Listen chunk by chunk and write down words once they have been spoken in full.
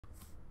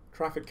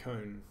Traffic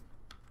cone.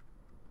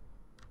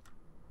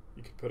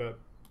 You could put a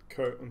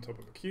cone on top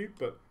of a cube,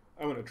 but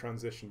I want a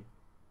transition.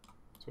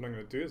 So what I'm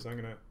going to do is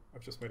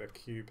I've just made a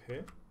cube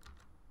here.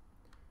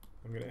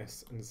 I'm going to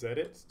S and Z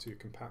it to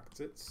compact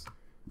it.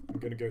 I'm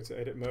going to go to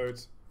edit mode,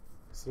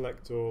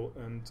 select all,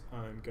 and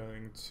I'm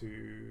going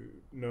to,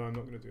 no, I'm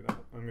not going to do that.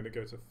 I'm going to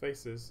go to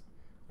faces.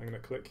 I'm going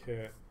to click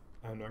here,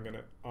 and I'm going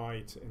to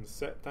I to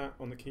inset that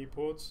on the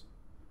keyboard.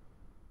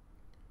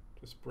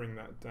 Just bring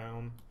that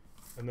down,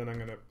 and then I'm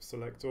going to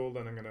select all,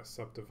 then I'm going to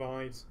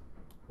subdivide,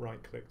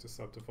 right click to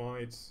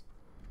subdivide,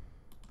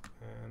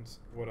 and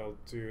what I'll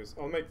do is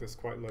I'll make this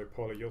quite low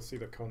poly. You'll see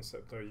the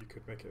concept though, you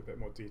could make it a bit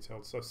more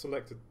detailed. So I've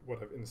selected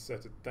what I've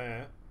inserted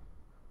there,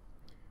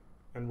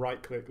 and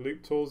right click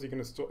loop tools. You can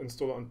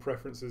install it on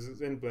preferences.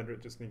 It's in Blender,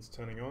 it just needs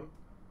turning on.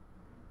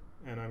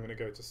 And I'm going to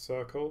go to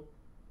circle.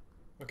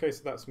 Okay,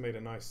 so that's made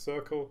a nice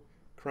circle.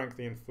 Crank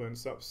the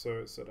influence up so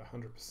it's at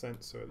 100%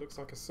 so it looks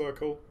like a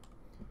circle.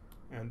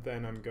 And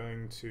then I'm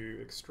going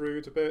to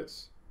extrude a bit,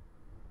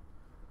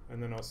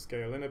 and then I'll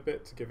scale in a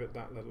bit to give it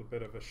that little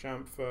bit of a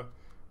chamfer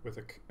with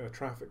a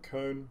traffic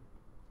cone,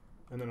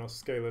 and then I'll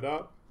scale it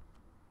up,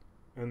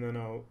 and then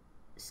I'll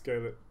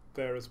scale it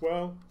there as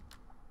well.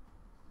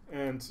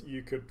 And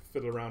you could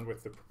fiddle around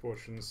with the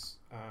proportions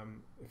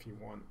if you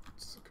want,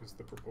 because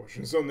the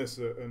proportions on this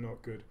are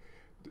not good.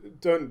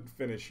 Don't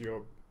finish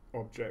your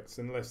objects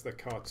unless they're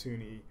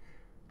cartoony,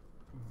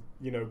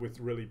 you know, with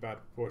really bad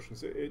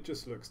proportions. It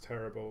just looks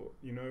terrible,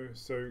 you know,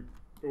 so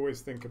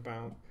always think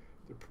about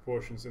the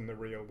proportions in the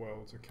real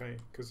world, okay?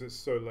 Because it's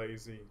so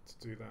lazy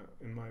to do that,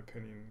 in my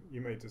opinion. You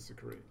may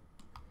disagree.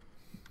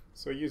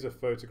 So use a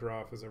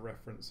photograph as a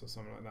reference or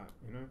something like that,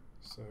 you know?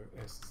 So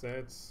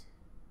SZs,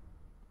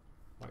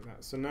 like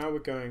that. So now we're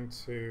going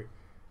to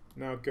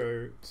now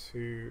go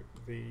to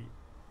the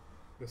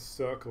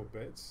circle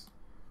bits,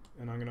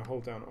 and I'm going to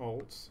hold down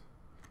Alt,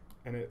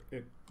 and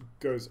it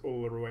goes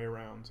all the way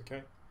around,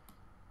 okay?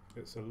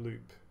 It's a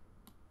loop.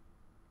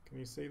 Can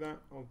you see that?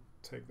 I'll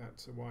take that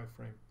to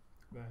wireframe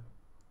there.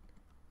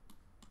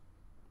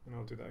 And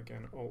I'll do that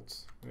again,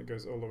 Alt, and it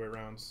goes all the way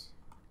around.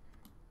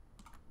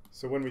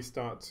 So when we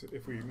start,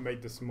 if we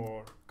made this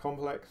more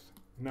complex,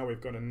 now we've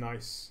got a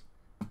nice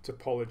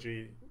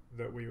topology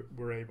that we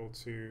were able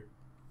to,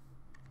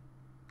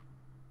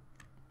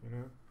 you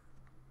know.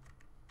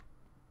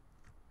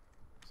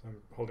 So I'm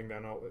holding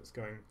down Alt, it's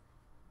going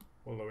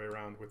all the way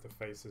around with the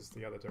faces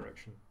the other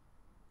direction.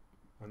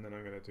 And then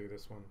I'm going to do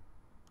this one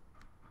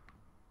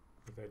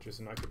with edges,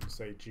 and I could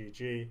say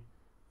GG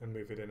and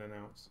move it in and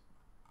out.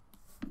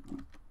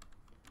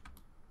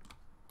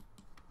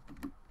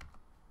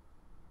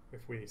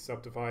 If we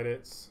subdivide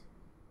it,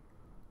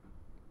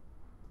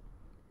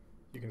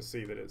 you can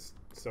see that it's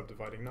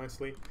subdividing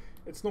nicely.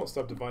 It's not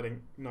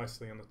subdividing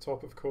nicely on the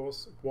top, of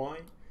course. Why?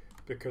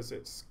 Because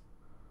it's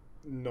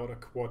not a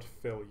quad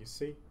fill, you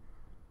see?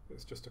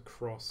 It's just a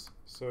cross.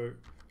 So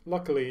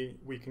luckily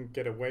we can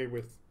get away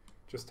with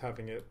just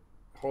having it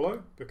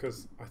hollow,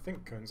 because I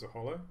think cones are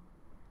hollow.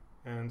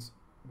 And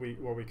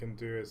what we can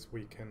do is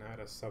we can add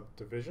a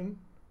subdivision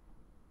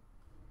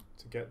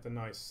to get the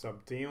nice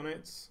sub D on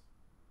it.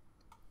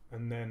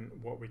 And then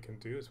what we can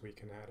do is we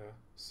can add a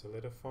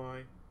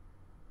solidify.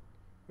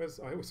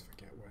 I always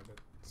forget where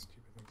the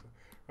stupid things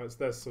are. Right, so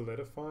there's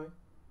solidify.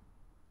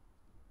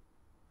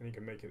 And you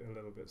can make it a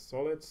little bit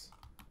solid.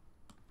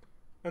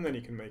 And then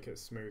you can make it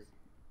smooth.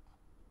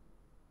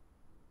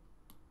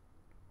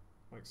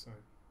 Like so.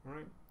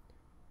 Alright.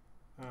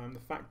 The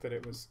fact that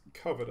it was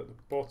covered at the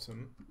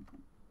bottom,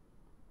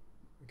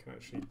 we can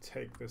actually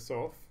take this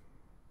off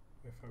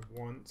if I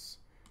want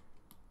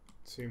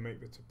to make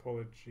the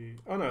topology.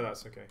 Oh no,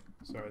 that's okay.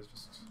 Sorry, it's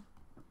just.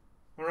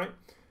 Alright.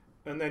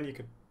 And then you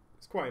could,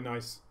 it's quite a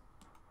nice,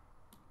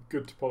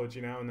 good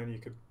topology now, and then you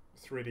could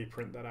 3D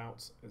print that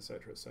out,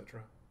 etc.,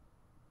 etc.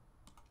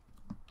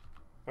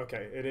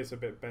 Okay, it is a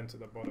bit bent at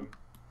the bottom.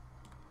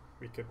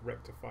 We could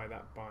rectify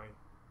that by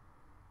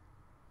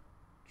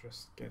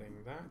just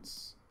getting that.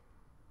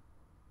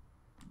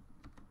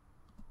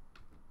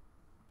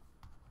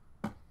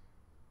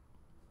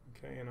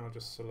 Okay, and I'll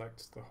just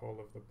select the whole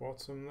of the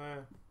bottom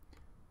there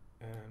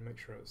and make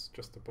sure it's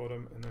just the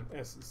bottom, and then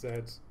SZ.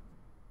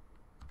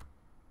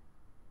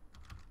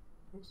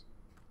 Oops.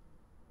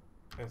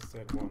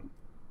 SZ1.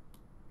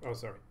 Oh,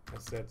 sorry,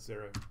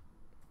 SZ0.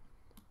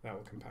 That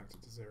will compact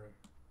it to 0.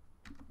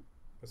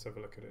 Let's have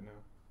a look at it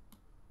now.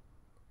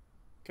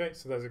 Okay,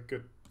 so there's a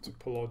good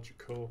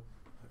topological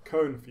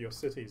cone for your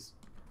cities.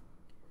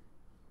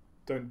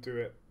 Don't do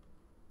it.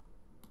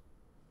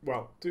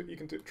 Well, you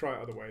can try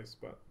it other ways,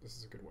 but this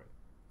is a good way.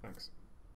 Thanks.